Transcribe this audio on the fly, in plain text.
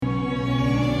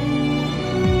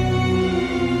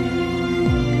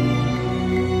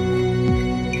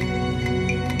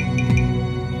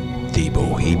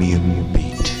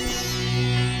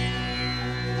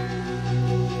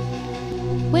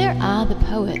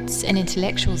poets and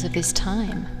intellectuals of this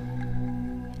time,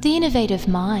 the innovative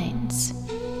minds,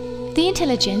 the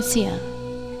intelligentsia,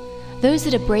 those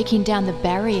that are breaking down the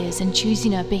barriers and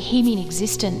choosing a bohemian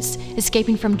existence,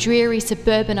 escaping from dreary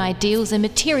suburban ideals and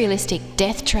materialistic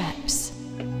death traps.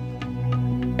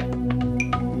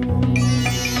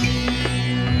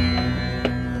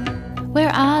 Where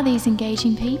are these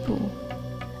engaging people?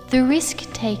 The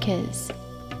risk takers,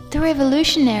 the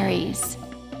revolutionaries,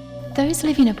 those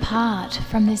living apart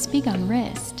from this big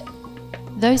unrest,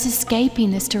 those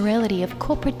escaping the sterility of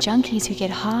corporate junkies who get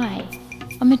high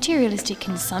on materialistic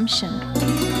consumption.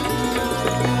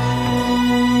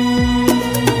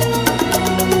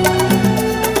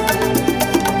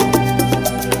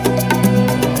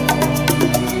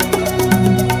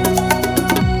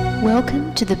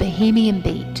 Welcome to the Bohemian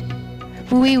Beat,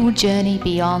 where we will journey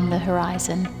beyond the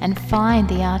horizon and find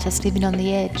the artist living on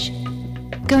the edge,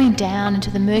 going down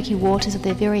into the murky waters of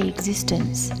their very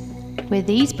existence, where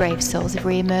these brave souls have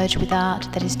re-emerged with art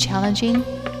that is challenging,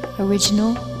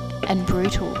 original, and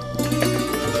brutal.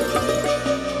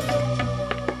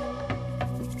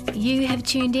 You have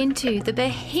tuned into the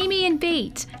Bohemian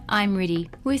Beat. I'm Riddy,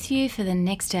 with you for the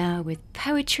next hour with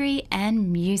poetry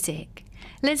and music.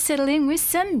 Let's settle in with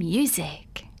some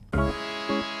music.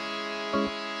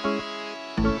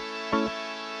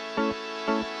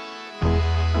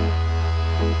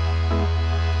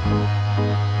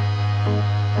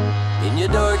 In your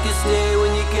darkest day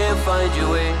when you can't find your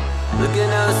way, looking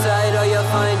outside all you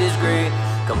find is grey.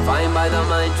 Confined by the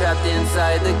mind trapped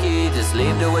inside the cage, a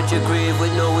slave to what you crave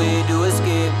with no way to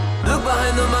escape. Look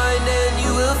behind the mind and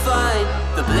you will find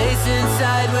the place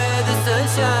inside where the sun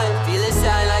shines. Feel it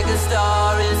shine like a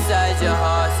star inside your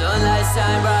heart. Sunlight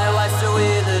shine bright, wash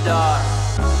away the dark.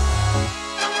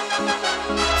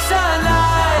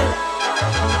 Sunlight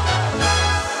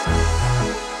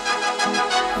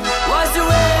wash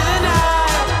away the night.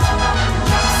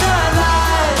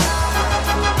 Sunlight,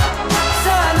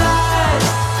 sunlight,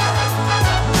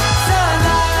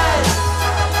 sunlight,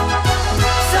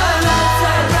 sunlight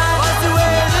shine bright, wash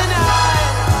away the night.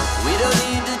 We don't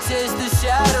need to chase the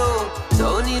shadow,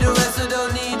 don't need to wrestle,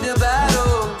 don't need to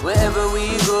battle. Wherever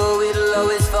we go, it'll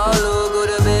always follow. Go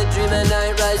to bed, dream at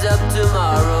night, rise up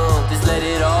tomorrow. Just let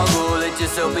it all go, let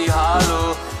yourself be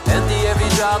hollow. Empty every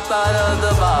drop out of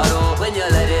the bottle. When you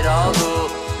let it all go,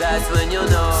 that's when you'll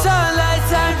know. Sunlight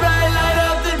shine bright, light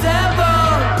up the temple.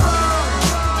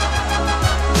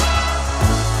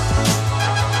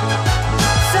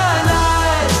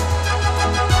 Sunlight,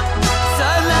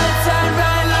 sunlight shine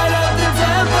bright, light up the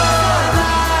temple.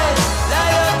 Sunlight,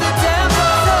 light up the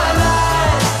temple.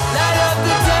 Sunlight, light up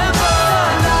the temple.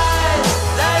 Sunlight,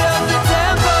 light up the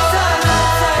temple.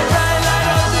 Sunlight shine bright, light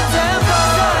up the temple.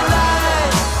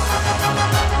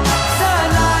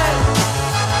 Sunlight,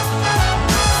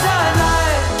 sunlight,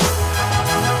 sunlight,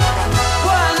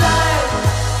 one light.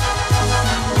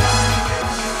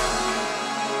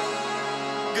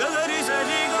 Gagari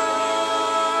saliga,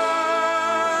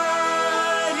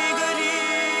 ligari,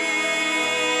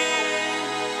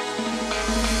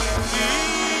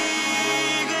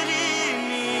 ligari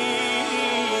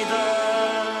nida,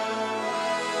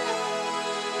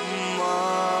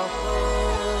 maho.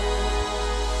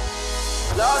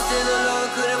 Lost in the love,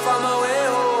 couldn't find my way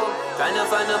home. Trying to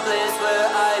find a place where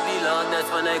I belong. That's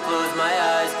when I closed my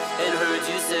eyes and heard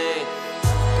you say,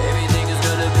 everything is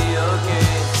gonna be okay.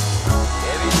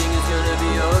 Everything is gonna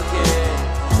be okay.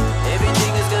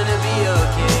 Everything is gonna be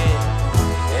okay.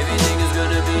 Everything is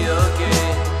gonna be okay.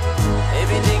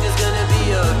 Everything is gonna be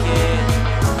okay.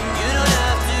 You don't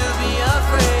have to be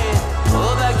afraid.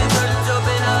 Pull back the curtains,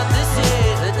 open up the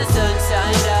shade. Let the sun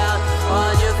shine down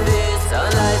on your face.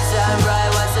 Sunlight shine bright,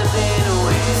 wash the pain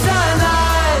away.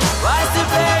 Sunlight, wash the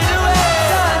pain away.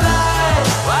 Sunlight,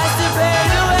 wash the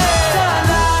pain away.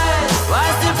 Sunlight,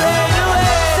 wash the pain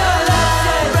away. Sunlight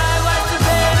shine bright, wash the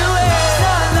pain away.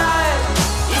 Sunlight,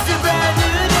 it's a brand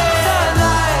new day.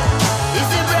 Sunlight,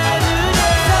 it's a brand new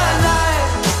day.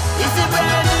 Sunlight,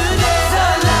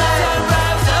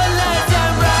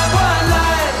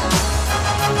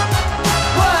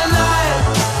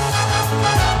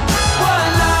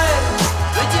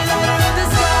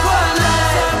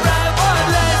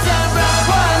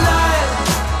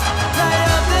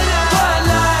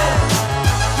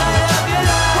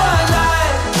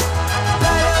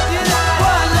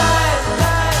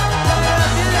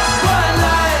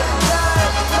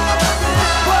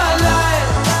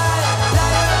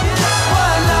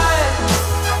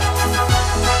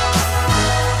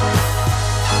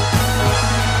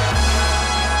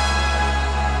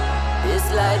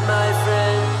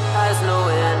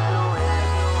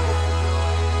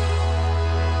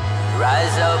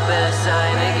 Rise up and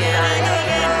shine again.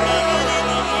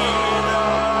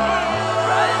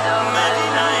 Rise up and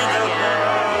shine again.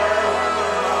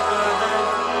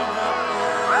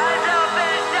 Rise up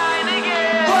and shine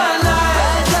again. One night.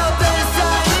 Rise up and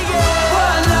shine again.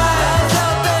 One night. Rise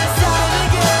up and shine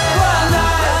again. One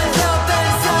night. Rise up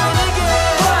and shine again.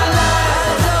 One night.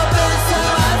 Rise up and shine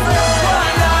again. One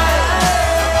night.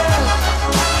 One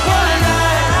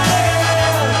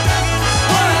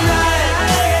night. One night.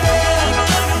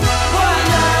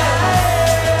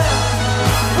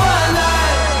 One night.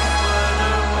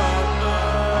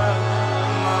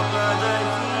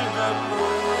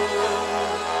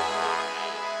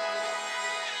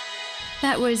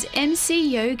 That was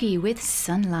MC Yogi with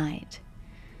Sunlight.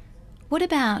 What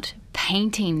about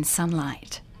painting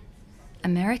sunlight?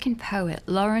 American poet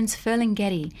Lawrence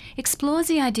Ferlinghetti explores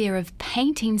the idea of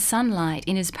painting sunlight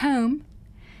in his poem,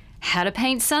 How to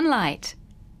Paint Sunlight.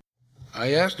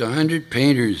 I asked 100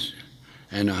 painters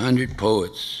and 100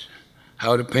 poets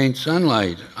how to paint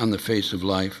sunlight on the face of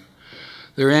life.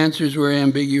 Their answers were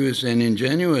ambiguous and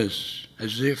ingenuous,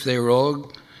 as if they were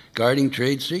all guarding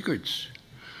trade secrets.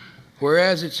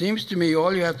 Whereas it seems to me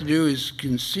all you have to do is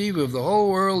conceive of the whole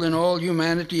world and all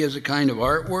humanity as a kind of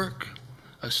artwork,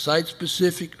 a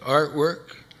site-specific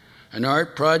artwork, an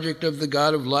art project of the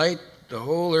God of light, the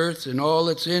whole earth and all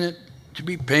that's in it to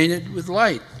be painted with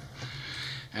light.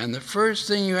 And the first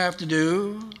thing you have to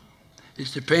do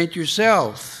is to paint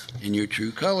yourself in your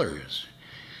true colors,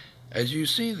 as you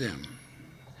see them.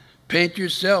 Paint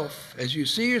yourself as you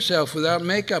see yourself, without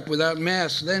makeup, without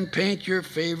masks. Then paint your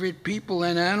favorite people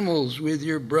and animals with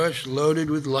your brush loaded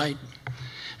with light.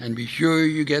 And be sure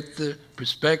you get the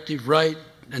perspective right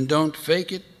and don't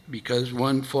fake it, because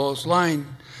one false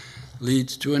line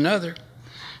leads to another.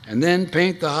 And then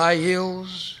paint the high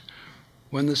hills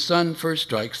when the sun first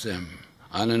strikes them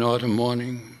on an autumn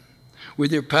morning.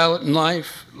 With your palette and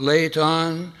knife, lay it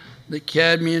on the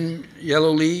cadmium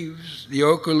yellow leaves, the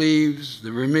ochre leaves,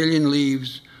 the vermilion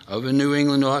leaves of a New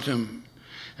England autumn,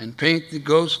 and paint the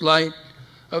ghost light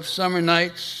of summer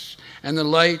nights and the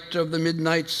light of the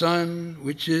midnight sun,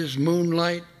 which is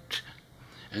moonlight.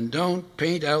 And don't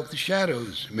paint out the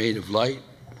shadows made of light,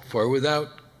 for without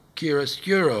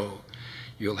chiaroscuro,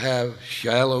 you'll have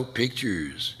shallow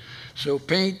pictures. So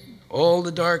paint all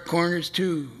the dark corners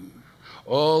too,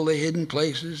 all the hidden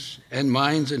places and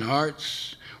minds and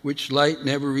hearts which light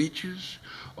never reaches,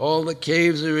 all the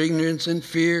caves of ignorance and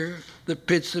fear, the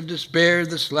pits of despair,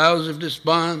 the sloughs of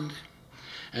despond,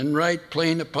 and write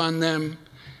plain upon them,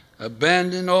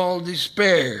 abandon all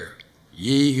despair,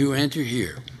 ye who enter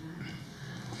here.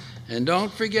 And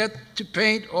don't forget to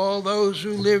paint all those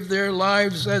who live their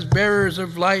lives as bearers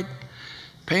of light.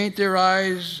 Paint their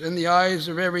eyes and the eyes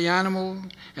of every animal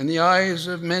and the eyes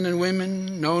of men and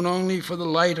women, known only for the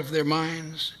light of their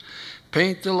minds.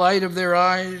 Paint the light of their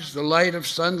eyes, the light of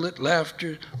sunlit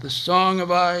laughter, the song of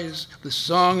eyes, the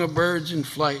song of birds in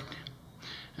flight.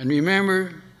 And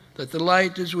remember that the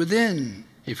light is within,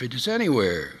 if it is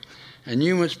anywhere, and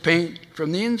you must paint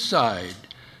from the inside.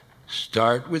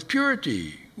 Start with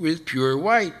purity, with pure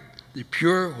white, the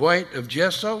pure white of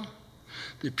gesso,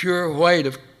 the pure white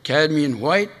of cadmium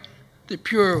white, the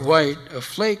pure white of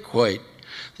flake white,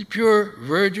 the pure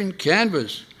virgin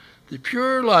canvas, the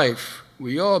pure life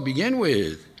we all begin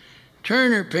with.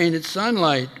 Turner painted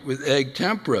sunlight with egg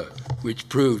tempera, which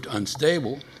proved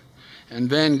unstable, and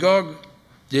Van Gogh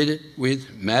did it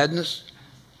with madness,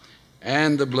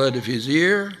 and the blood of his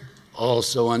ear,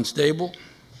 also unstable,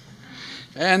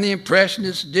 and the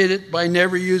Impressionists did it by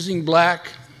never using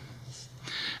black,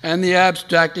 and the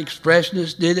Abstract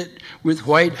Expressionists did it with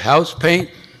white house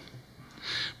paint.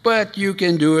 But you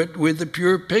can do it with the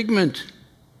pure pigment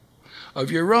of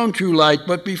your own true light.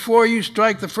 But before you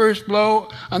strike the first blow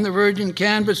on the virgin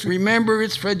canvas, remember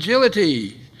its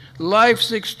fragility,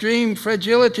 life's extreme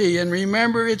fragility, and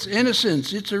remember its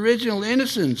innocence, its original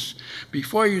innocence,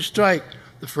 before you strike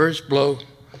the first blow,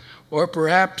 or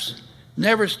perhaps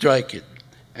never strike it,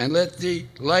 and let the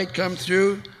light come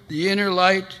through, the inner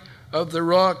light of the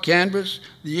raw canvas,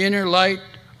 the inner light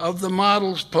of the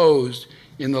models posed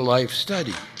in the life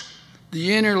study.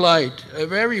 The inner light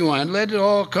of everyone, let it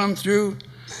all come through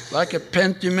like a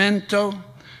pentimento,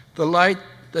 the light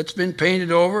that's been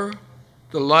painted over,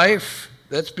 the life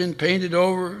that's been painted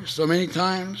over so many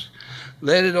times.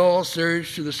 Let it all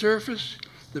surge to the surface,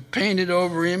 the painted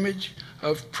over image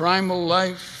of primal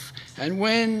life. And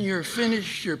when you're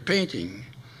finished your painting,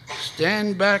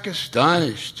 stand back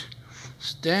astonished.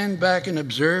 Stand back and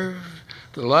observe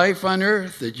the life on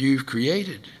earth that you've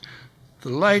created, the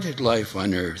lighted life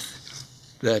on earth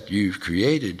that you've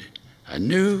created, a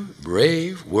new,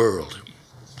 brave world.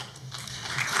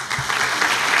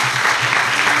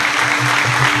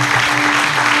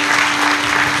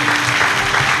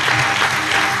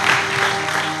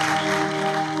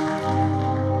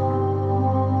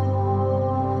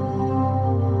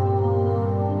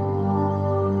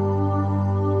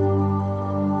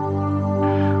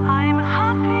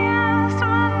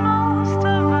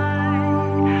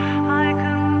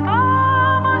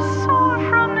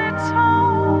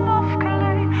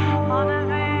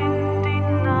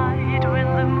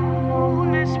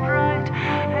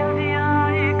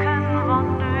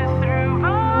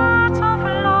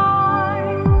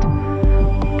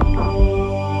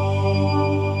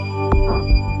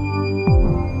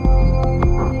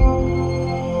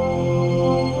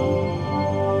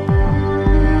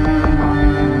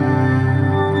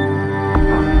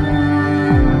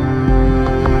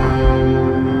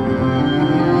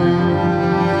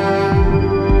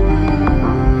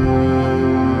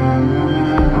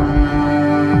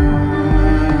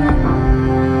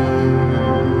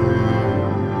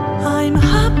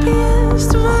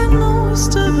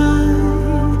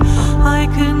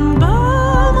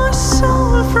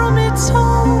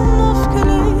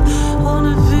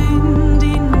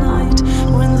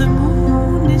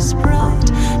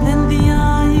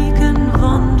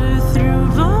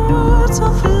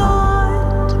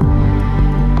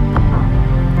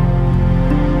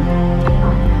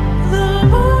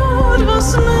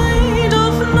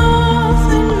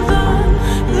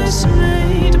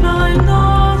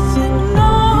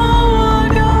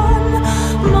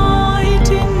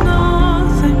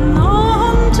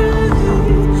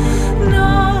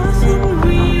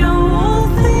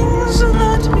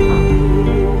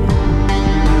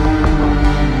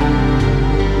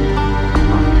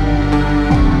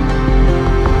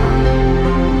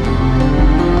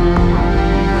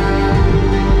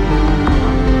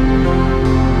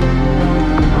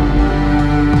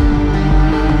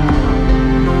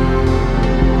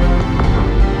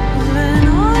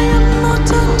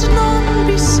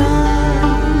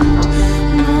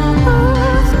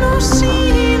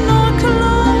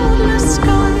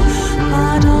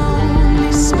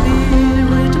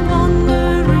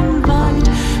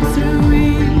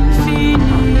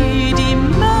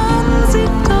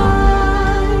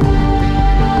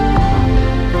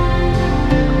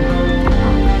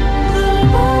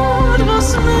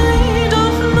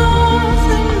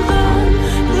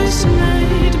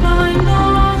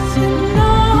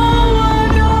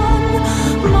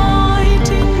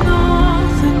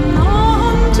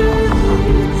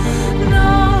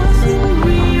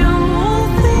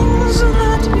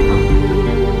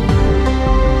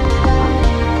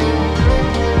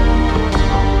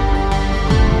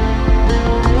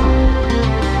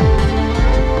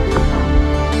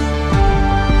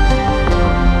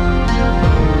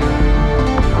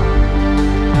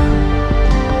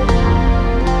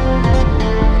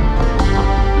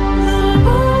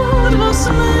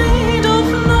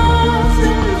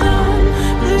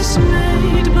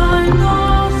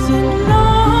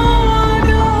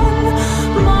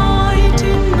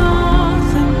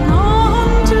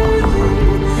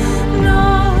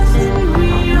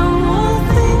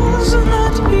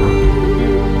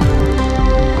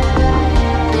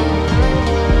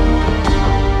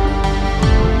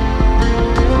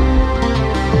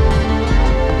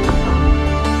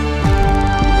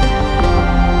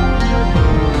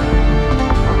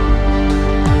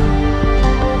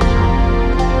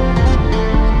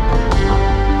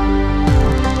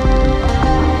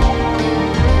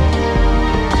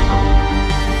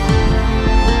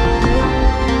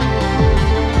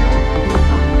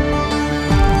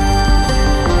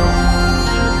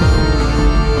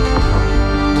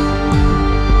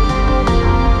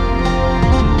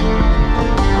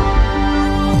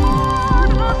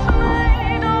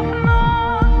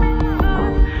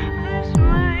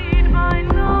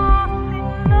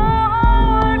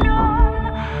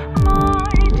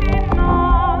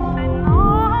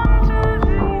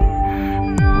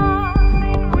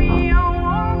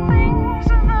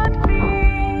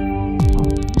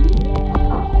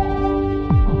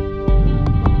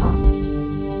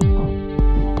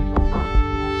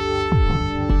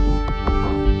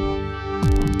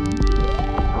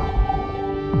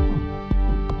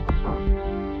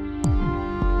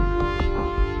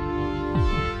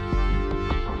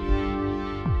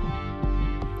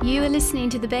 listening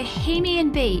to the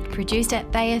Bohemian Beat, produced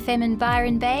at Bay FM in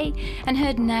Byron Bay and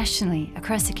heard nationally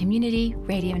across the Community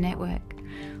Radio Network.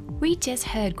 We just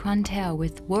heard Quantel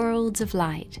with Worlds of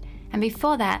Light, and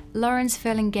before that, Lawrence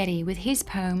Ferlinghetti with his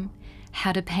poem,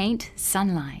 How to Paint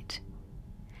Sunlight.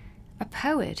 A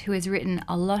poet who has written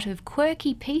a lot of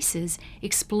quirky pieces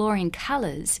exploring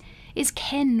colours is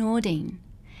Ken Nordine.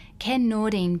 Ken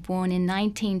Nordine, born in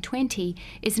 1920,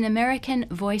 is an American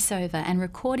voiceover and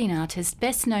recording artist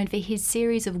best known for his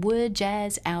series of word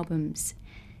jazz albums.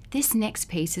 This next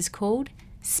piece is called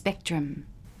Spectrum.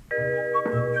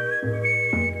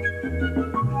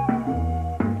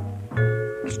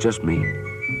 It's just me.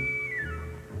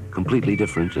 Completely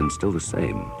different and still the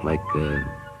same, like a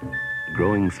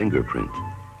growing fingerprint.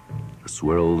 The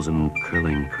swirls and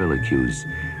curling curlicues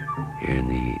here in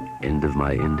the end of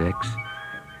my index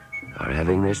are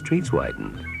having their streets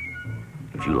widened.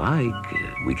 If you like,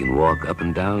 we can walk up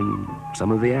and down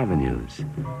some of the avenues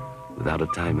without a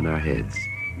time in our heads.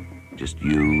 Just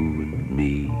you and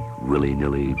me,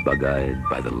 willy-nilly, bug-eyed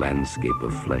by the landscape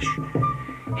of flesh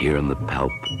here on the palp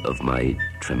of my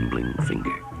trembling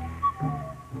finger.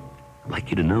 I'd like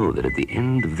you to know that at the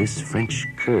end of this French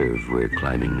curve we're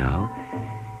climbing now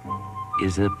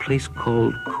is a place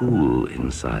called Cool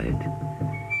inside,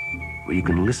 where you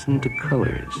can listen to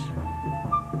colors.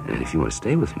 And if you want to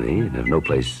stay with me and have no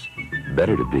place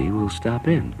better to be, we'll stop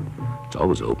in. It's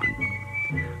always open.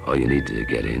 All you need to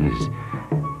get in is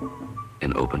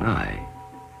an open eye.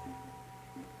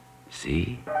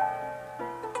 See?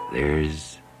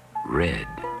 There's red,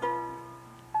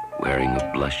 wearing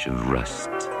a blush of rust,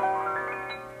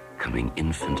 coming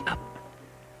infant up,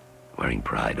 wearing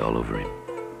pride all over him.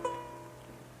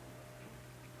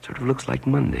 Sort of looks like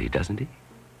Monday, doesn't he?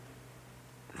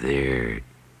 There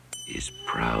is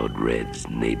proud red's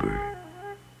neighbor,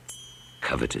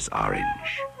 covetous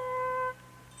orange,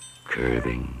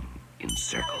 curving in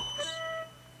circles,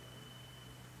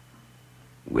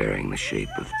 wearing the shape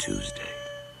of Tuesday.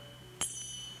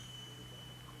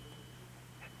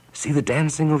 See the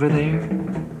dancing over there?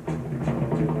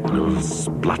 Little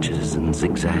splotches and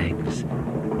zigzags.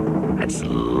 That's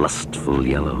lustful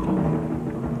yellow.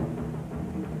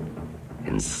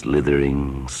 And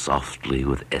slithering softly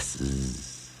with S's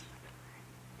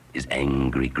is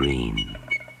angry green,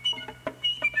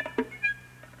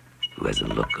 who has a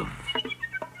look of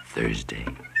Thursday.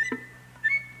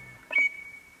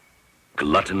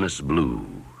 Gluttonous blue,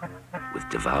 with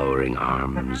devouring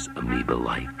arms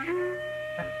amoeba-like.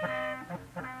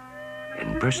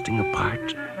 And bursting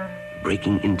apart,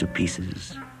 breaking into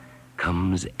pieces,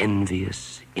 comes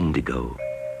envious indigo,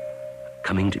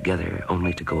 coming together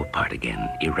only to go apart again,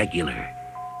 irregular.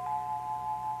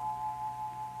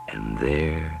 And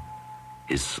there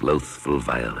is slothful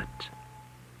violet,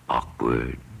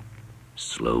 awkward,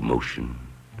 slow motion.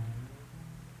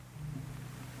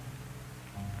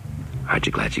 Aren't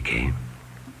you glad you came?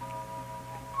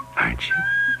 Aren't you?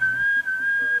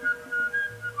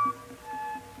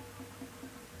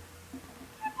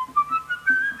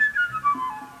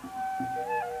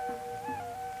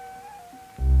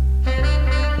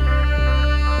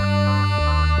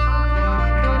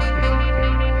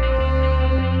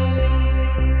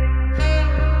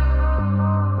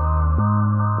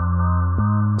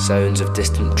 Sounds of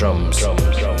distant drums.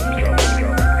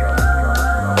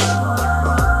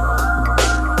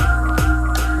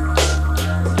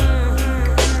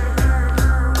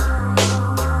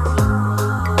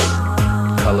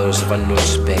 Colours of unknown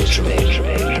spectrum.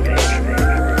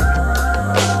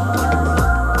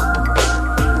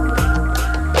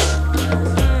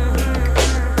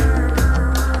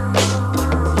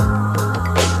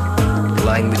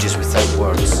 Languages without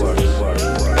words.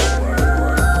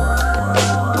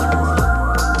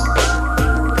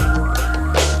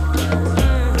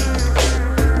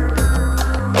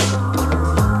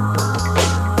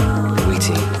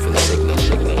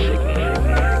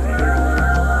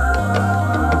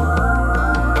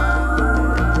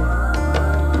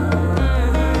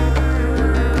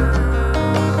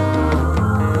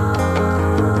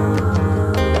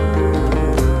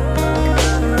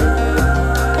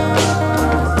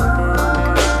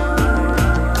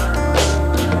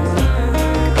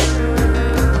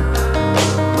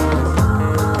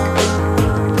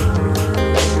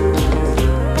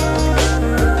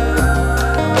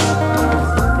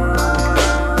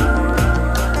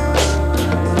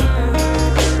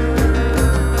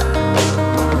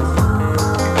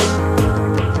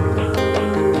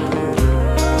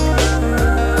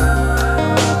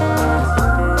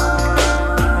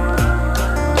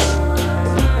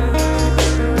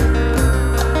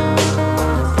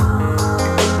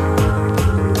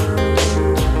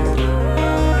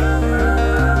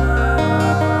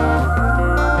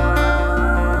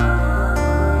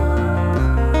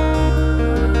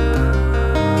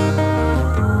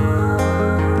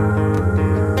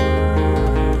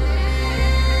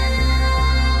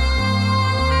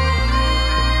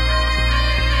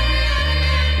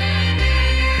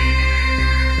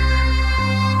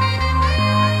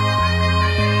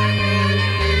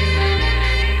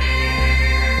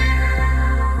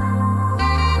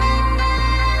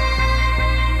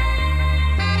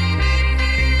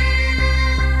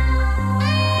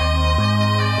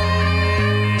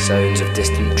 Sounds of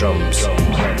distant drums.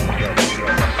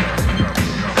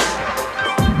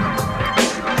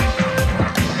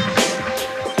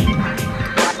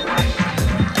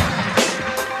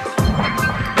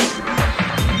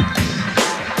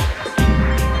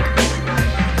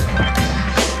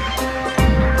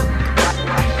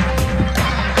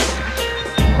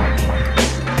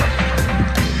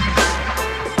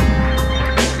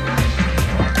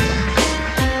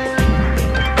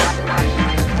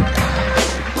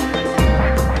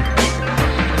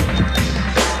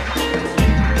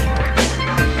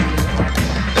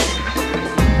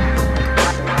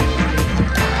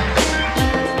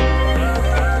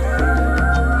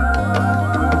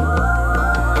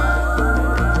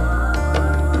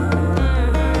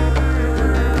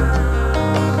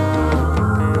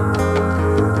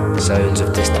 Sounds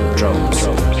of distant drums.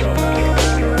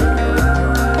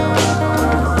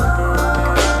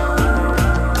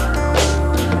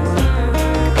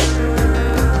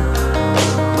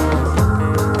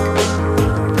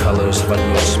 Colours of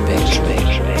unknown spectrum.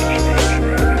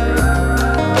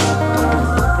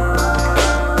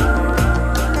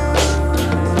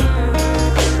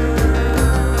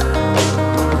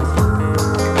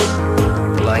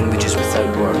 Languages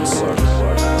without words.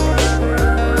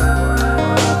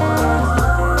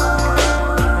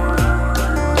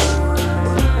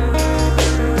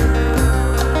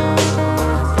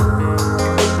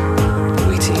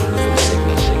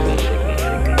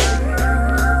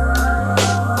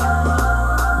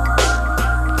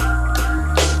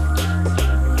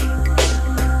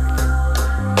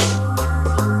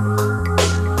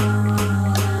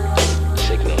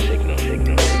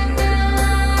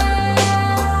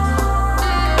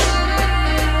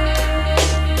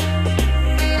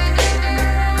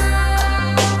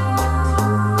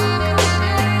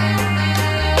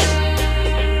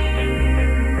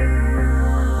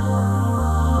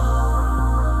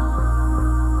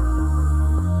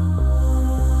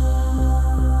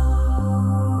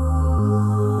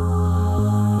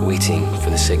 Waiting for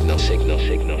the signal.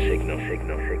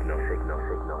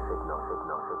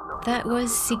 That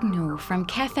was Signal from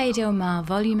Café Del Mar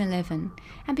Volume 11,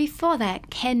 and before that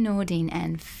Ken Nordine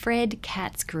and Fred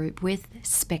Katz Group with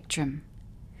Spectrum.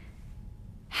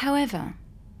 However,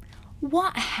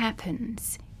 what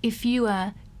happens if you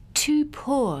are too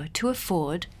poor to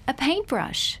afford a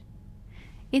paintbrush?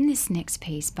 In this next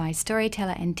piece by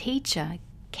storyteller and teacher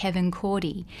Kevin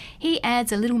Cordy, he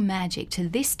adds a little magic to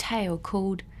this tale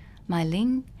called My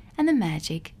Ling and the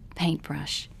Magic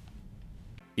Paintbrush.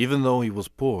 Even though he was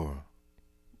poor,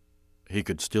 he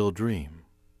could still dream.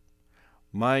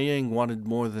 Ma Ying wanted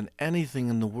more than anything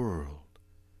in the world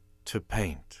to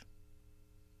paint.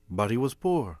 But he was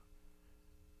poor,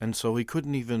 and so he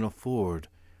couldn't even afford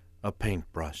a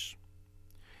paintbrush.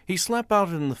 He slept out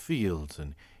in the fields,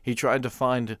 and he tried to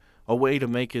find a way to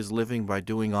make his living by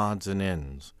doing odds and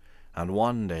ends. And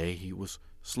one day he was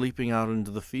sleeping out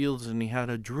into the fields, and he had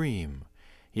a dream.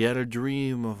 He had a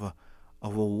dream of a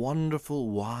wonderful,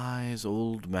 wise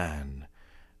old man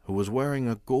who was wearing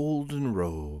a golden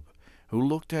robe, who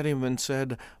looked at him and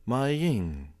said, "Ma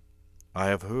Ying, I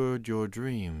have heard your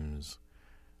dreams,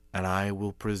 and I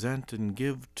will present and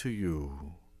give to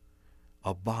you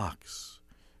a box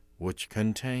which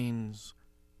contains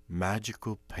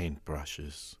magical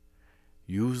paintbrushes.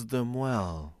 Use them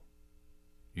well.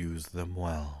 Use them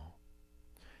well."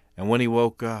 And when he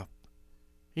woke up,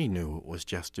 he knew it was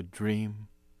just a dream.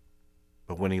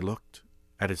 But when he looked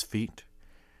at his feet,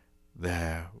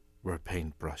 there were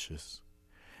paintbrushes.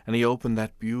 And he opened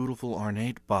that beautiful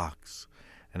ornate box,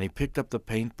 and he picked up the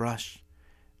paintbrush,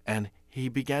 and he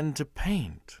began to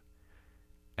paint.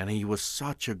 And he was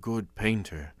such a good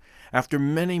painter. After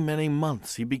many, many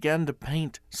months, he began to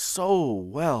paint so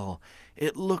well,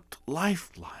 it looked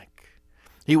lifelike.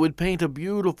 He would paint a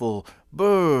beautiful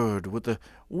bird with a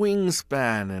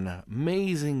wingspan and an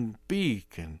amazing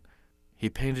beak, and he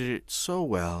painted it so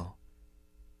well,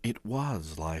 it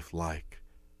was lifelike,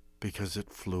 because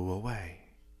it flew away.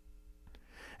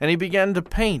 And he began to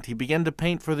paint. He began to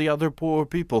paint for the other poor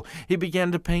people. He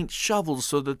began to paint shovels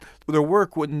so that their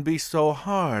work wouldn't be so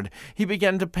hard. He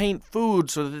began to paint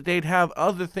food so that they'd have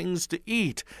other things to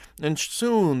eat. And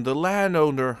soon the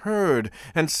landowner heard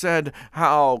and said,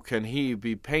 "How can he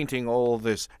be painting all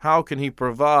this? How can he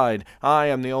provide? I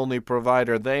am the only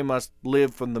provider. They must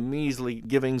live from the measly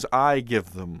givings I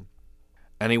give them."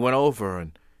 And he went over,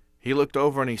 and he looked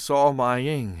over, and he saw Ma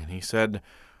Ying, and he said,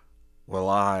 "Well,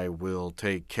 I will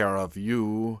take care of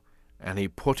you." And he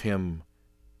put him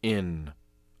in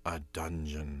a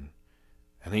dungeon.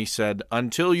 And he said,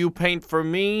 "Until you paint for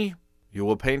me, you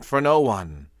will paint for no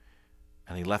one."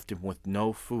 And he left him with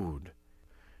no food.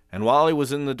 And while he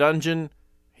was in the dungeon,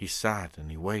 he sat and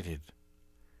he waited.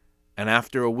 And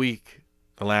after a week,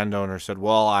 the landowner said,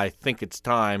 "Well, I think it's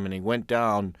time." And he went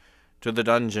down to the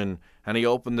dungeon, and he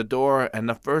opened the door, and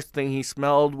the first thing he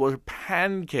smelled were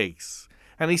pancakes.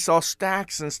 And he saw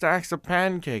stacks and stacks of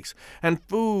pancakes and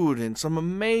food, and some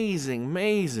amazing,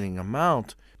 amazing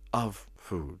amount of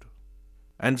food.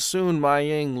 And soon Ma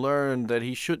Ying learned that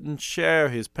he shouldn't share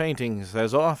his paintings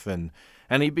as often,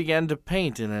 and he began to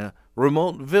paint in a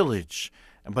remote village,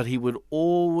 but he would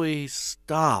always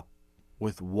stop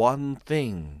with one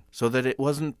thing so that it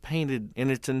wasn't painted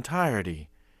in its entirety,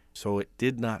 so it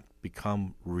did not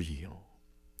become real.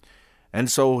 And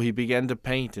so he began to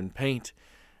paint and paint,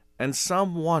 and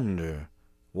some wonder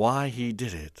why he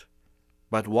did it.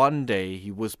 But one day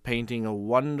he was painting a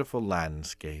wonderful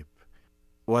landscape.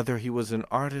 Whether he was an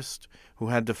artist who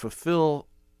had to fulfill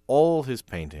all his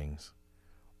paintings,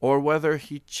 or whether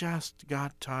he just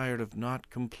got tired of not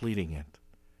completing it,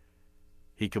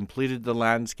 he completed the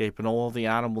landscape, and all the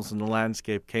animals in the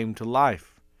landscape came to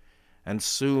life. And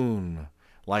soon,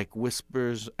 like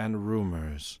whispers and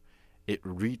rumors, it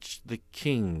reached the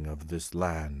king of this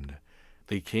land.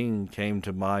 The king came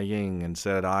to Ma Ying and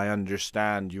said, "I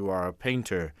understand you are a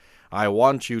painter. I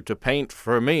want you to paint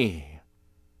for me."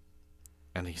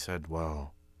 And he said,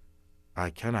 "Well, I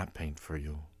cannot paint for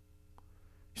you."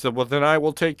 He said, "Well, then I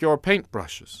will take your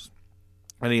paintbrushes."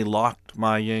 And he locked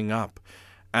Ma Ying up,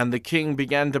 and the king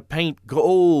began to paint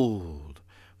gold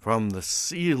from the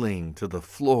ceiling to the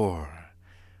floor.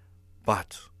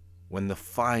 But when the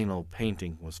final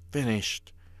painting was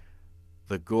finished,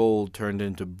 the gold turned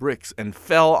into bricks and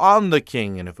fell on the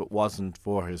king, and if it wasn't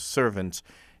for his servants,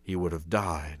 he would have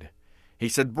died. He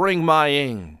said, "Bring Ma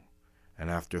Ying." And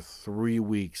after 3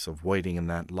 weeks of waiting in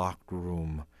that locked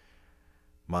room,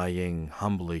 Ma Ying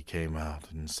humbly came out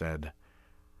and said,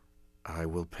 "I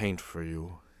will paint for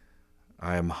you.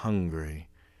 I am hungry.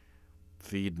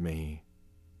 Feed me,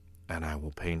 and I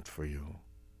will paint for you."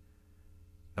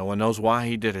 No one knows why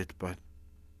he did it, but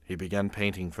he began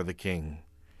painting for the king.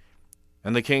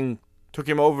 And the king took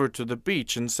him over to the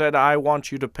beach and said, "I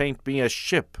want you to paint me a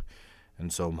ship."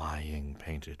 And so Ma Ying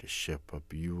painted a ship, a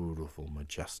beautiful,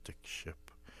 majestic ship.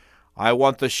 "I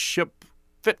want the ship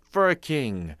fit for a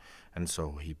king." And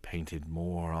so he painted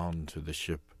more onto the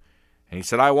ship. And he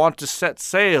said, "I want to set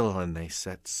sail." And they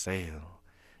set sail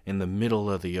in the middle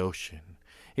of the ocean.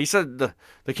 He said,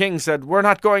 the king said, "We're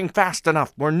not going fast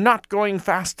enough. We're not going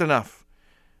fast enough."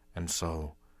 And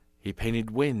so he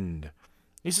painted wind.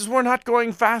 He says, "We're not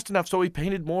going fast enough." So he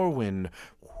painted more wind.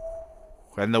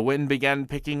 And the wind began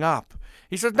picking up.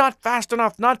 He said, "Not fast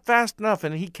enough, not fast enough."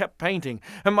 And he kept painting,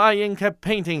 and Ma Ying kept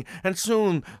painting, and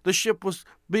soon the ship was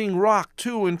being rocked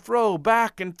to and fro,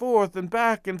 back and forth, and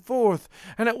back and forth,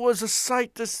 and it was a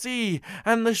sight to see,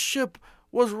 and the ship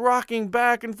was rocking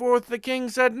back and forth. The king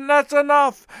said, "That's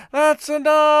enough, that's enough."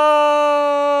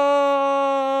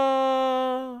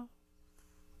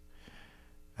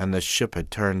 And the ship had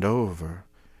turned over,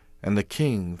 and the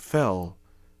king fell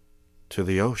to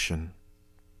the ocean.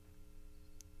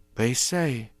 They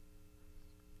say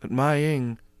that Ma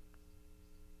Ying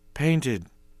painted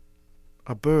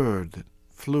a bird that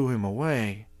flew him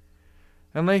away.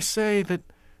 And they say that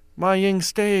Ma Ying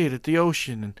stayed at the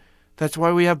ocean, and that's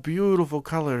why we have beautiful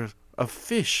colors of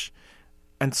fish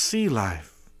and sea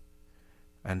life.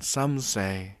 And some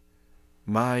say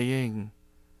Ma Ying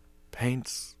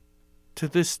paints to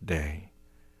this day,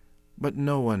 but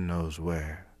no one knows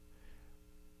where.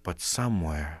 But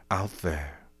somewhere out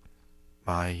there,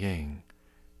 Ma Ying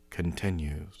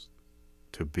continues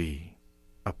to be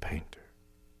a painter.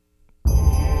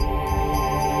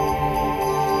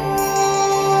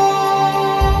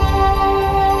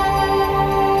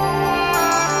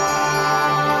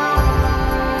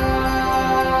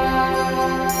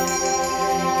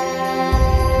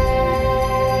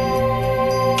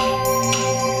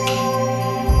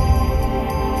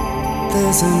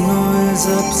 There's a noise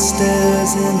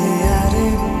upstairs in the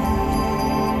attic.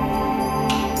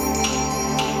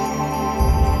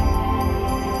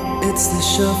 It's the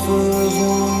shuffle of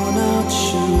worn-out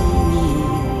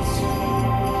shoes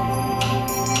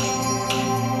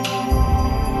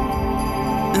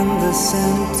and the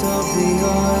scent of the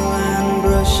oil and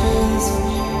brushes.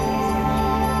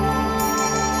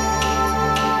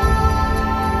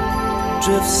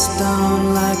 Drifts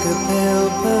down like a pale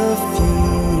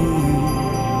perfume,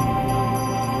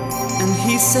 and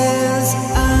he says,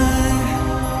 I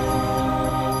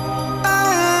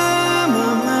am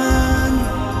a man,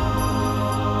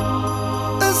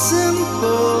 a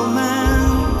simple man,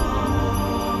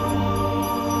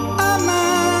 a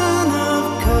man of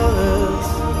colors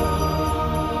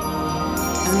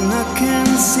and I can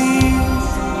see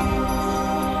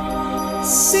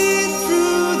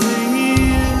through the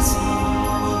years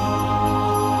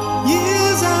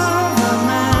of a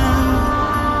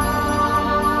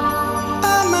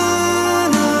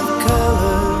man of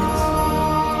colors.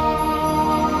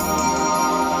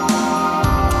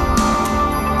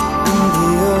 And the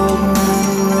old man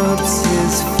rubs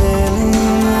his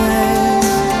failing eyes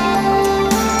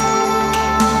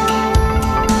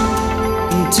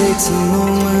and takes a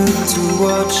moment to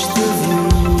watch the view.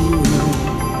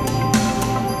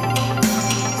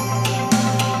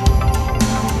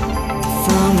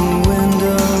 From a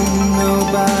window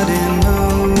nobody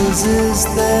knows is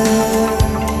there,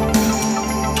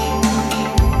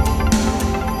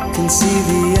 can see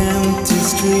the empty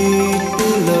street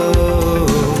below.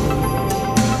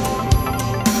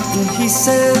 And he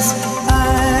says, I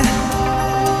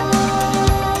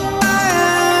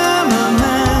am a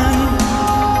man,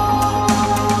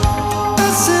 a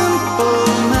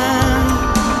simple man,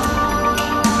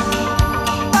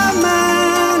 a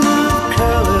man of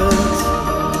colors.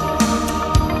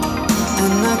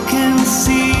 And I can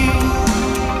see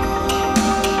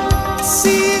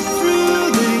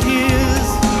through the years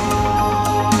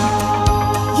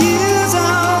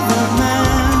of a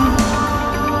man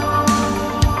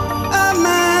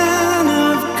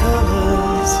of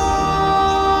colors.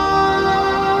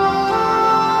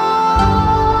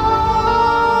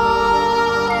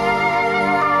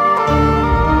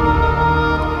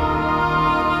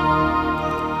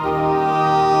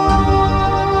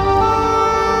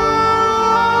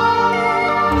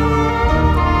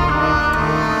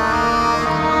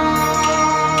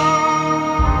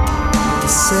 He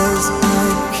says I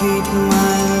keep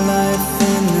my life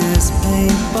in this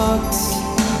paint box.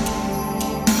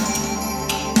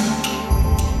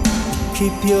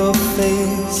 Keep your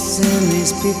face in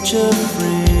these picture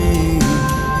frames.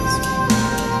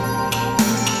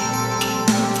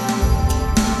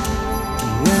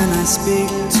 And when I speak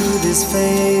to this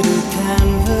faded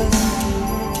canvas,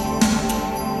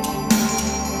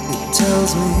 it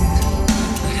tells me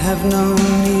I have no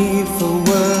need for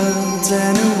words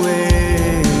anyway.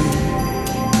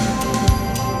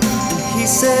 And he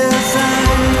says I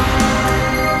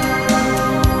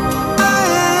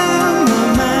am a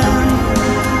man,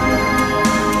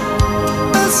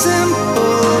 a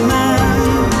simple man,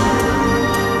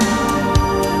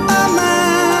 a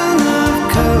man of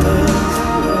colors.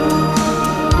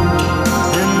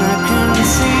 And I can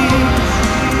see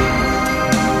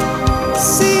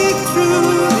through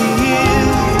the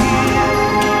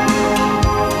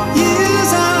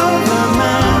years of a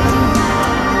man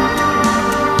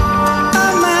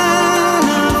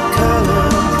of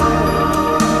colors.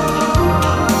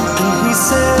 And he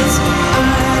says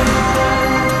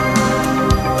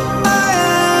I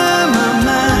am a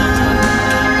man,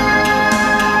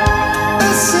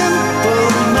 a simple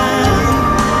man,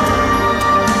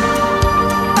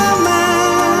 a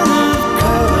man of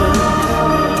colors.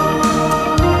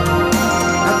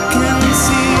 I can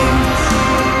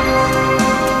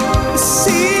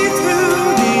see through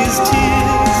these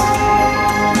tears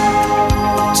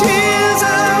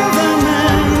of a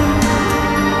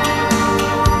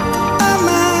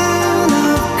man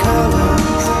of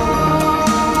colors.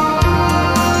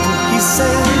 He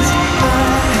says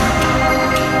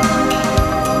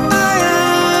I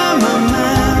am a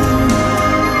man.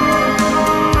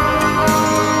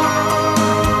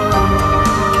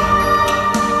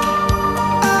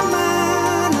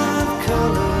 Of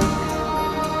colors.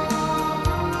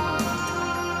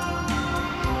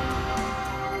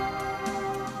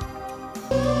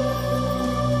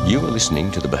 You are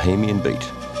listening to the Bohemian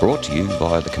Beat, brought to you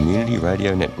by the Community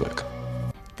Radio Network.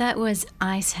 That was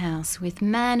Icehouse with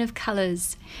Man of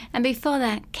Colours, and before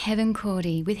that Kevin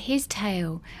Cordy with his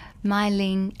tale My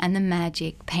Ling and the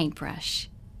Magic Paintbrush.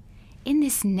 In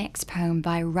this next poem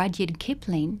by Rudyard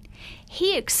Kipling,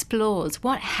 he explores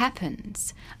what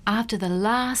happens after the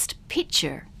last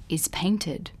picture is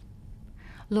painted.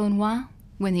 Le Noir,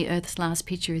 When the Earth's Last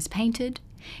Picture is Painted,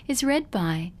 is read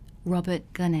by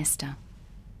Robert Glenester.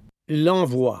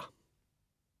 L'envoi.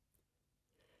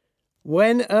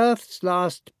 When Earth's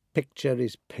last picture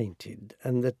is painted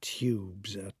and the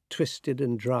tubes are twisted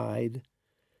and dried,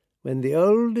 when the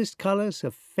oldest colours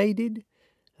have faded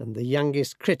and the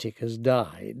youngest critic has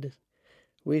died,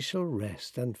 we shall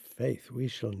rest, and faith, we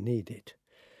shall need it.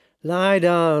 Lie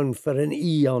down for an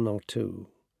aeon or two,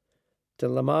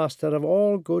 till the master of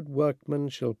all good workmen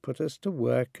shall put us to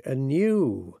work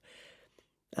anew.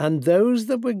 And those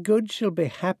that were good shall be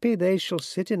happy, they shall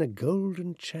sit in a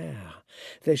golden chair.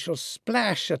 They shall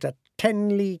splash at a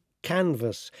 10 league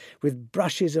canvas with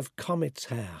brushes of comet's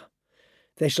hair.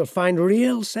 They shall find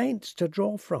real saints to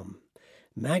draw from,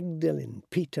 Magdalene,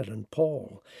 Peter and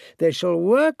Paul. They shall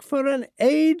work for an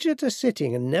age at a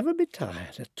sitting and never be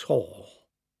tired at all.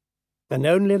 And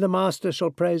only the Master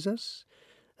shall praise us,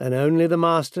 and only the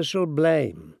Master shall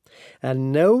blame.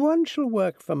 And no one shall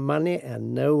work for money,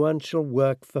 and no one shall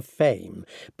work for fame,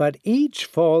 but each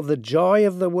for the joy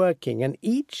of the working, and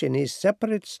each in his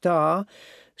separate star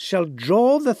shall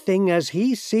draw the thing as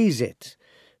he sees it,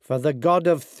 for the God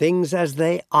of things as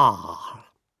they are.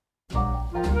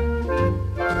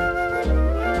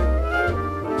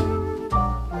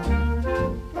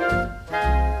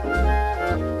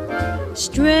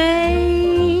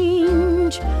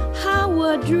 Strange how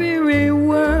a dreary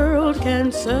world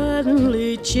can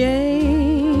suddenly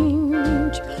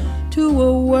change to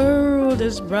a world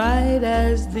as bright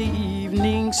as the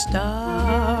evening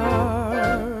star.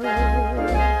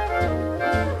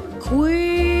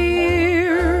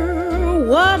 Queer,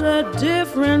 what a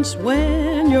difference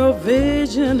when your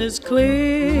vision is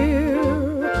clear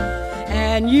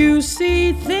and you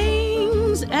see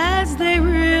things as they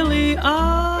really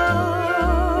are.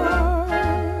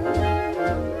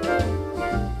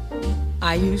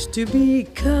 I used to be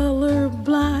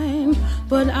colorblind,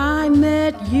 but I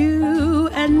met you,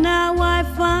 and now I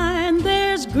find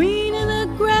there's green in the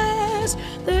grass,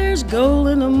 there's gold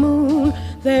in the moon,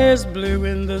 there's blue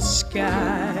in the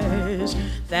skies.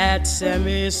 That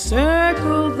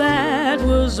semicircle that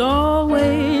was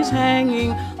always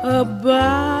hanging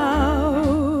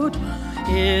about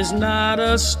is not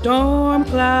a storm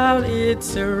cloud,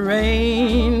 it's a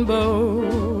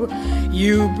rainbow.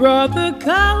 You brought the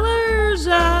colors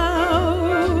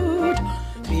out.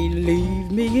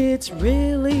 Believe me, it's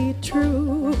really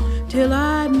true. Till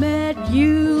I met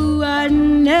you, I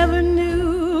never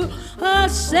knew a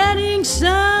setting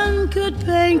sun could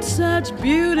paint such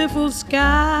beautiful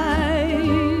skies.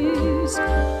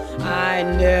 I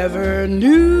never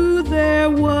knew there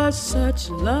was such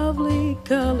lovely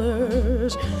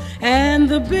colors. And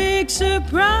the big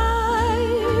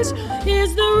surprise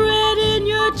is the red in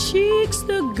your cheeks,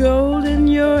 the gold in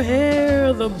your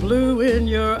hair, the blue in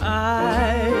your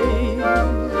eyes.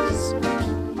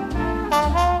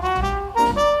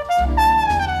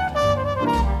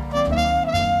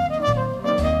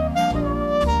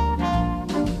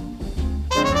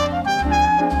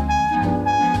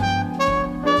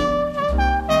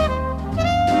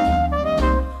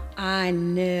 I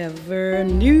never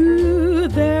knew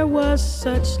there was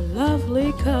such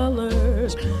lovely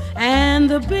colors. And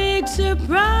the big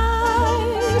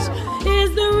surprise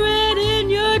is the red in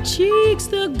your cheeks,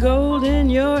 the gold in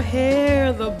your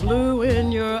hair, the blue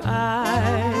in your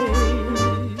eyes.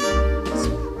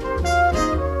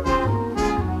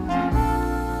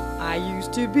 I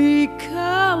used to be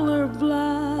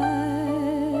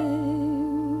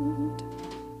colorblind.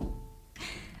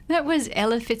 That was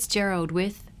Ella Fitzgerald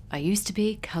with I Used to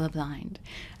Be Colorblind.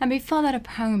 And before that, a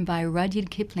poem by Rudyard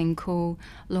Kipling called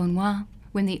Le Noir,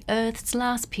 When the Earth's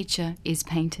Last Picture is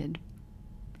Painted.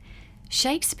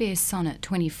 Shakespeare's sonnet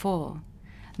 24,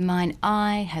 Mine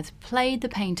eye hath played the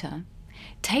painter,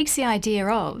 takes the idea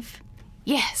of,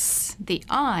 yes, the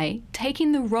eye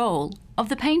taking the role of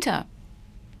the painter.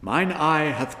 Mine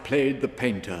eye hath played the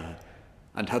painter,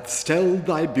 and hath stelled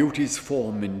thy beauty's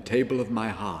form in table of my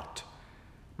heart.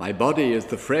 My body is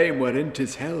the frame wherein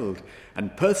 'tis held,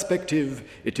 and perspective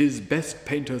it is best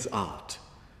painter's art.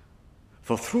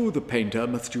 For through the painter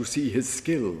must you see his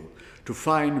skill, to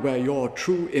find where your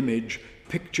true image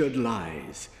pictured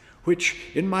lies, which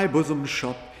in my bosom's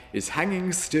shop is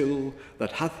hanging still,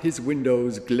 that hath his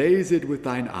windows glazed with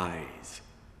thine eyes.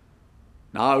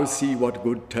 Now see what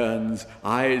good turns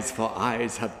eyes for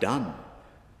eyes have done.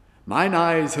 Mine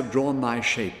eyes have drawn thy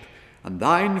shape, and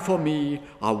thine for me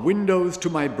are windows to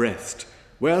my breast,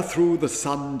 wherethrough the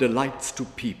sun delights to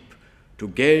peep, to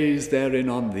gaze therein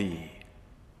on thee.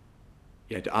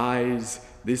 Yet eyes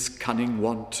this cunning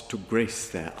want to grace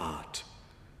their art.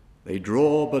 They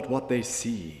draw but what they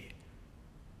see,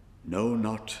 know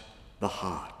not the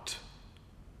heart.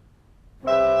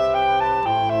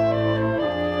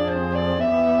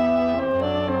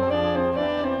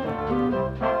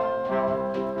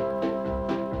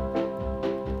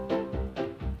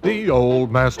 The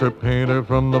old master painter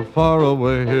from the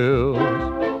faraway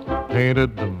hills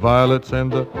painted the violets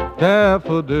and the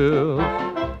daffodils.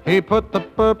 He put the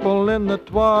purple in the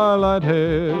twilight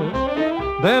haze,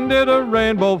 then did a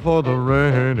rainbow for the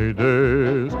rainy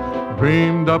days.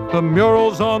 Dreamed up the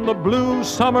murals on the blue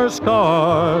summer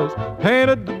skies,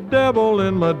 painted the devil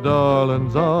in my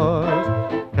darling's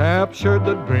eyes. captured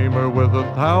the dreamer with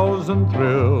 1,000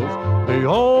 thrills, the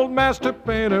old master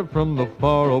painter from the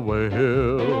faraway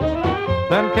hills.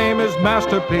 Then came his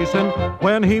masterpiece, and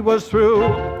when he was through,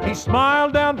 he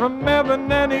smiled down from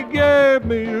heaven and he gave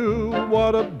me you.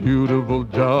 What a beautiful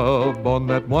job on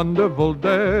that wonderful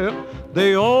day,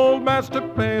 the old master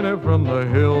painter from the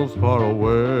hills far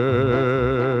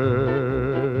away.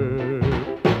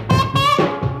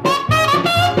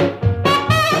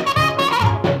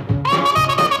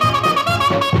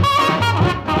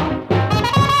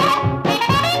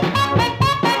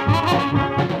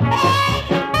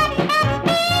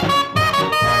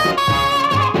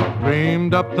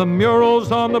 Dreamed up the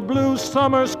murals on the blue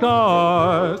summer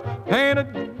skies,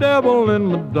 painted the devil in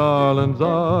my darling's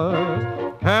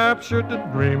eyes, captured the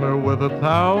dreamer with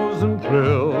 1,000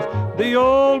 thrills, the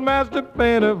old master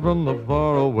painter from the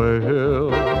faraway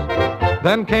hills.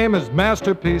 Then came his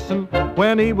masterpiece, and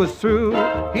when he was through,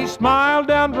 he smiled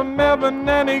down from heaven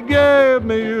and he gave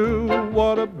me you.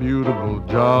 What a beautiful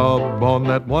job on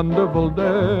that wonderful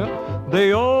day,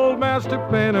 the old master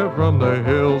painter from the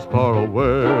hills far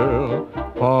away,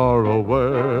 far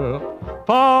away,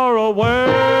 far away.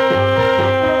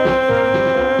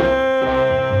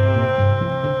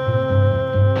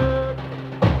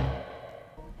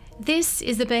 This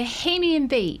is the Bohemian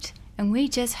Beat, and we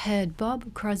just heard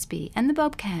Bob Crosby and the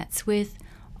Bobcats with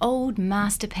Old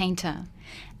Master Painter.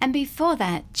 And before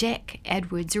that, Jack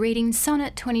Edwards reading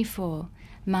Sonnet 24,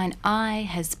 Mine Eye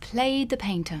Has Played the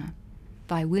Painter,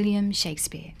 by William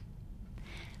Shakespeare.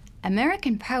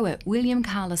 American poet William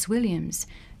Carlos Williams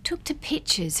took to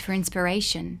pictures for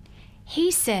inspiration.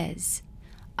 He says,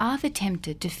 I've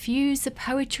attempted to fuse the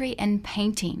poetry and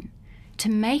painting to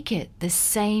make it the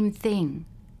same thing.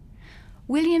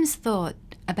 Williams thought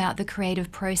about the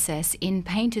creative process in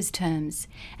painter's terms,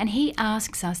 and he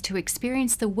asks us to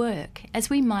experience the work as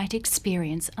we might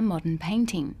experience a modern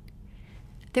painting.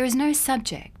 There is no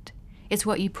subject. It's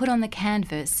what you put on the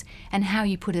canvas and how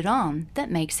you put it on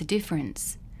that makes a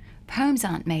difference. Poems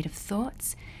aren't made of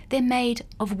thoughts, they're made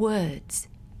of words,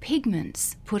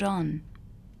 pigments put on.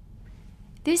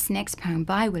 This next poem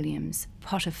by Williams,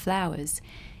 Pot of Flowers,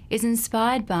 is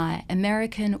inspired by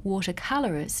American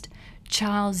watercolourist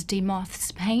Charles de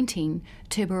Moth's painting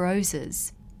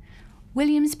Tuberoses.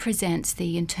 Williams presents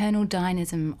the internal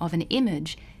dynamism of an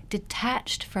image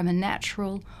detached from a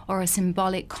natural or a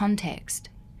symbolic context.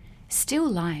 Still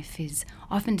life is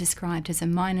often described as a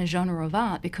minor genre of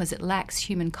art because it lacks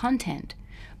human content,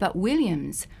 but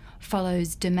Williams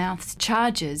follows de Moth's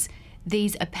charges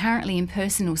these apparently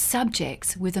impersonal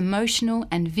subjects with emotional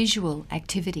and visual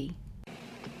activity.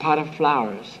 The pot of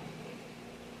flowers.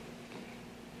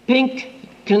 Pink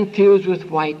confused with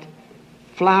white,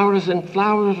 flowers and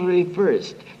flowers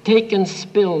reversed, take and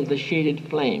spill the shaded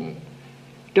flame,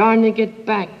 darning it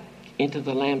back into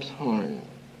the lamp's horn.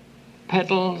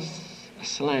 Petals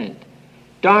aslant,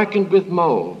 darkened with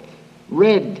mauve,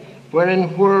 red wherein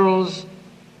whirls,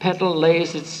 petal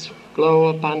lays its glow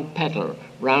upon petal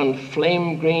round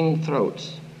flame-green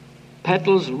throats,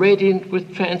 petals radiant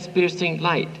with transpiercing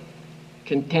light,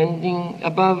 contending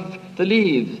above the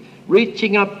leaves,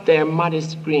 reaching up their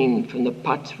modest green from the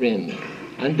pot's rim,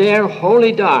 and there,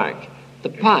 wholly dark, the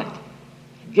pot,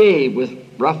 gay with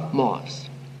rough moss.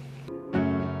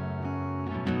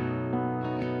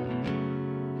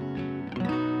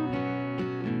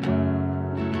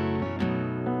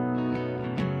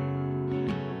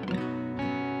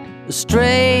 A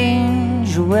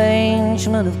strange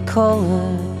arrangement of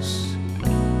colors.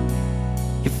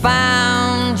 You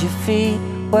found your feet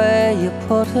where you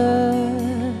put her.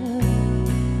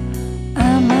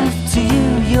 I'm after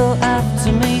you, you're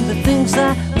after me. The things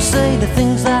that we say, the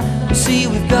things that we see,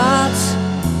 we've got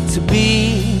to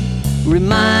be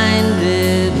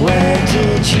reminded. Where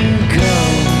did you go?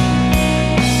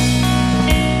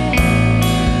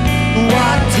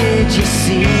 What did you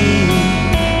see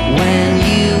when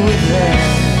you were there?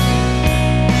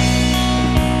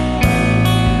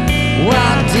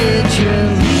 What did you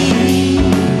leave?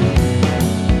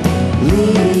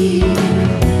 Leave.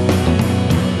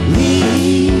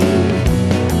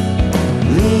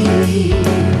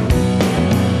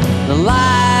 The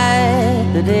light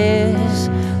that is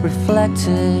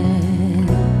reflected,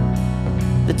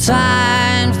 the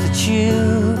times that you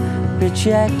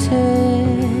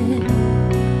rejected.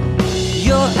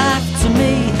 You're after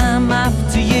me, I'm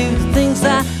after you. The things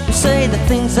that we say, the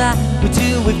things that we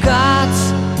do, we've got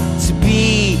to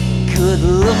be good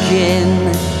looking.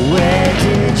 Where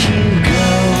did you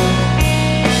go?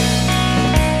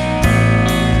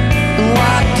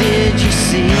 What did you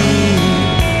see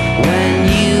when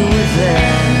you were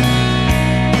there?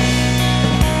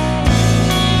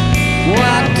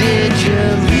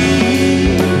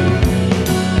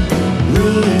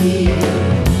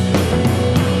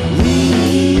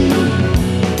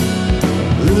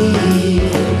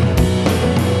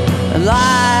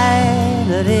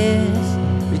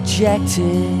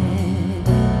 rejected,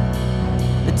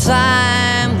 the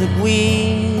time that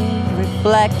we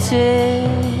reflected.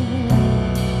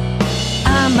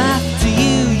 I'm after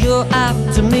you, you're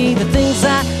after me. The things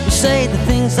that we say, the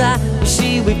things that we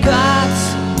see, we've got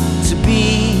to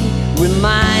be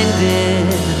reminded.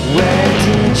 Where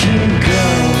did you go?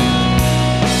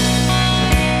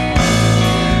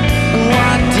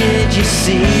 What did you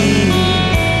see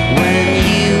when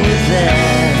you were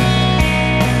there?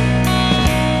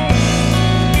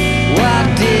 What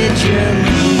did you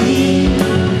leave?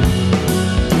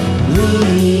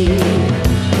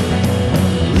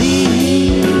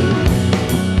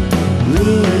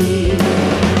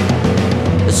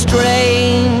 A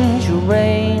strange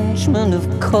arrangement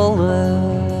of color.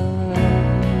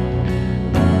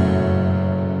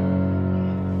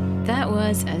 That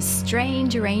was A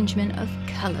Strange Arrangement of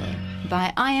Color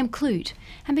by I Am Clute,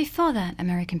 and before that,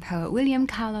 American poet William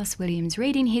Carlos Williams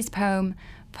reading his poem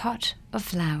Pot of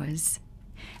Flowers.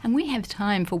 And we have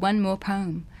time for one more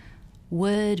poem,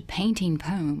 Word Painting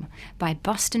Poem by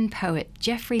Boston poet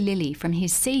Jeffrey Lilly from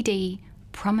his CD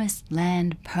Promised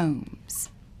Land Poems.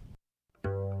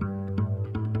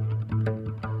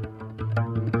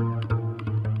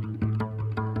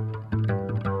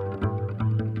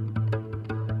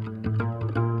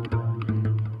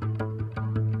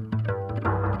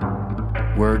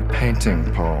 Word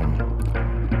painting poem.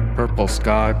 Purple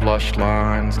sky, blush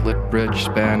lines, lit bridge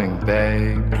spanning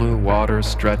bay, blue water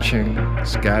stretching,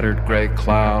 scattered gray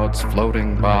clouds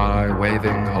floating by,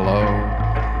 waving hello.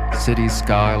 City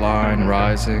skyline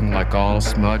rising like all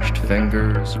smudged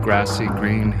fingers, grassy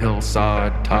green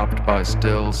hillside topped by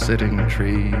still sitting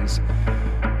trees.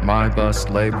 My bus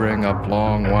laboring up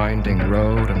long winding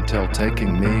road until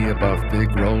taking me above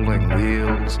big rolling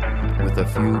wheels with a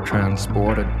few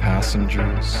transported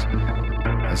passengers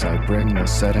as I bring the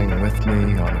setting with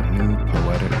me on a new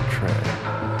poetic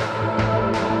trail.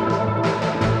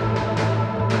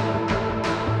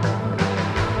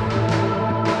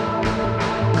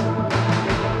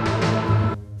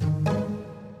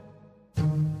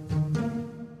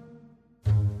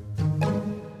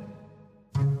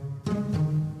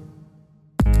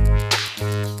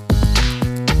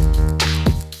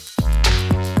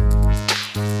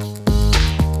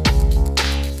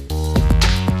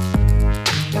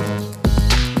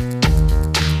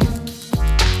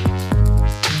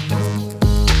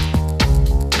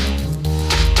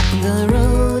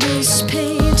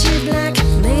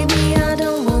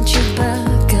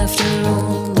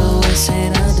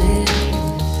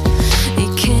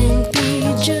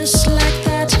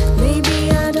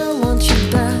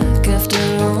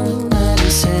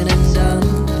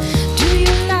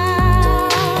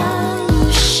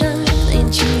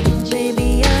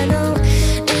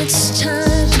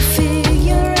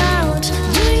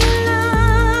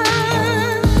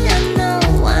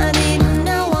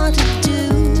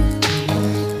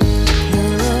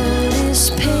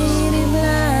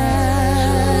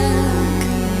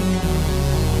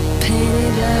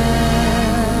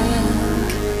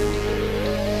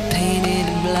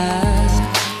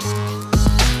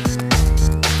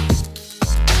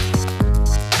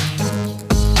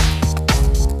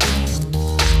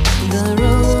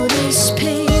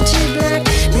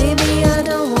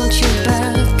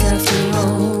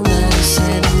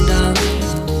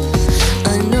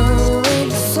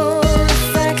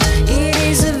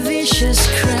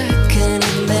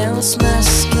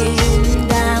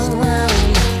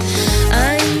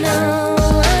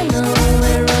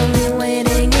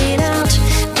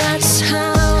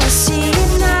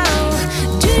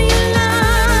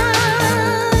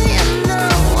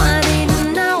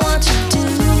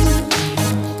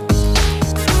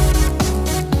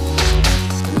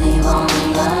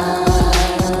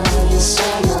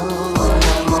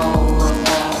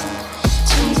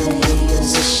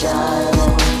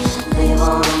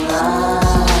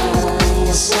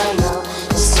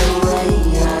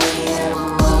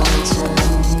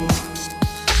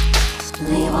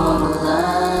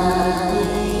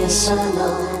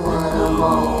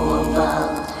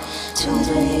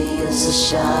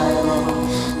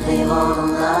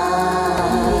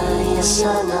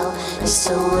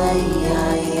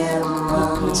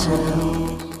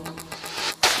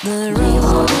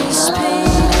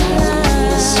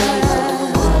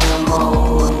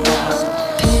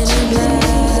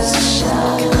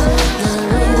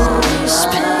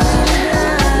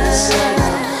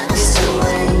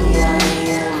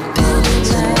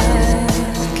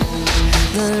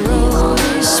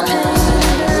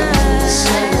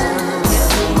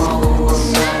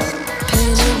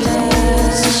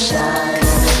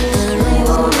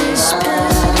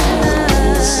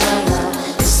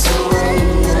 So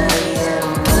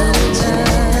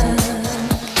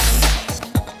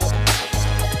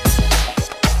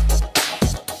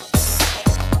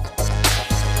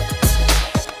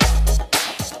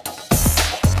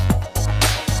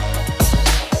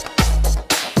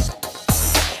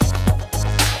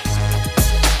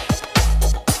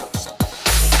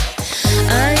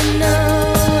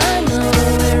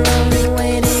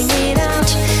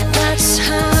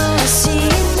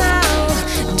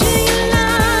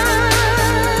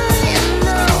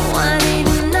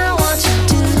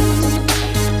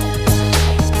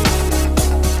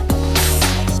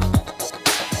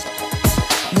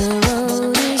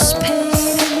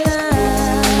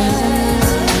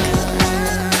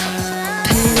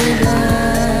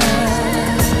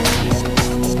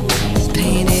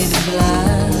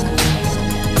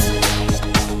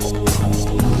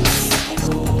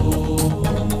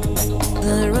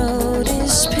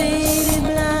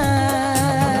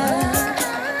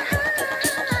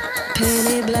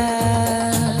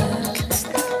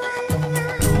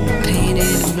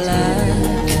black.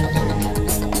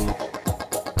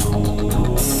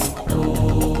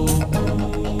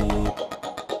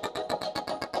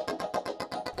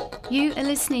 You are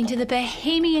listening to the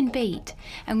Bohemian Beat,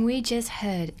 and we just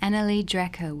heard Annalie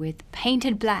Draco with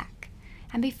Painted Black,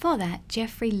 and before that,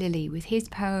 Jeffrey Lilly with his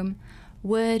poem,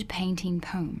 Word Painting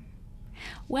Poem.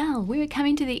 Well, we're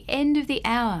coming to the end of the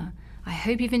hour. I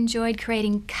hope you've enjoyed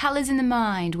creating colours in the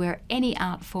mind where any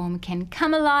art form can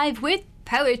come alive with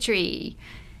poetry.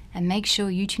 And make sure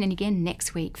you tune in again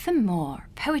next week for more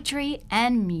poetry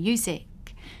and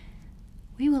music.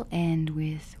 We will end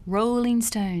with Rolling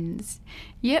Stones.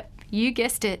 Yep, you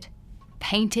guessed it.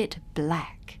 Paint It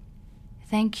Black.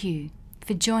 Thank you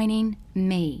for joining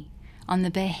me on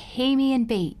the Bohemian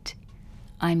Beat.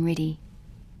 I'm ready.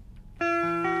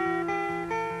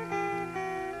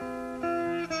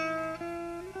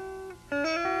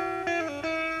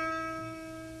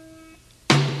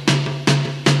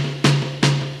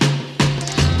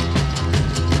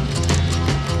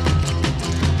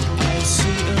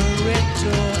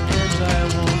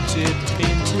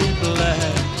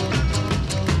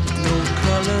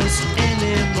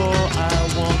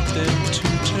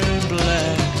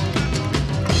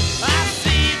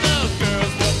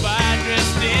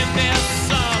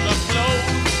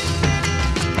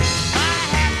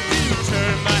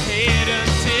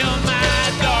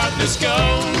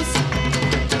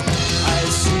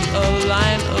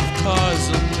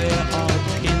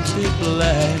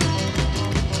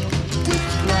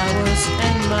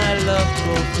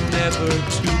 Never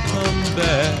to come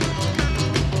back.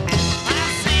 I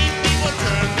see people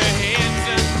turn their heads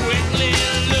and quickly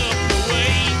look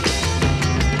away.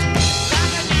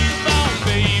 Like a newborn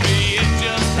baby, it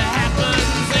just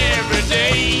happens every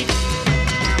day.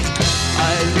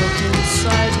 I look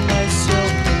inside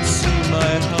myself and see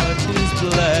my heart is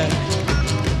black.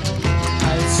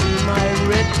 I see my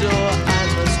red door, I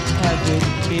must have it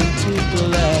painted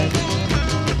black.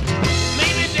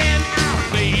 Maybe then I'll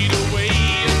fade away.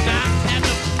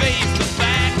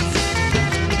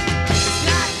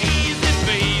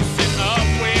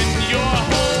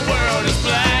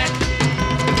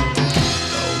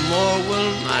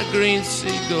 Green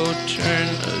seagull turn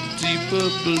a deeper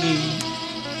blue.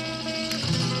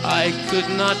 I could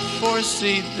not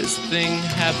foresee this thing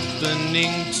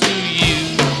happening to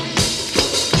you.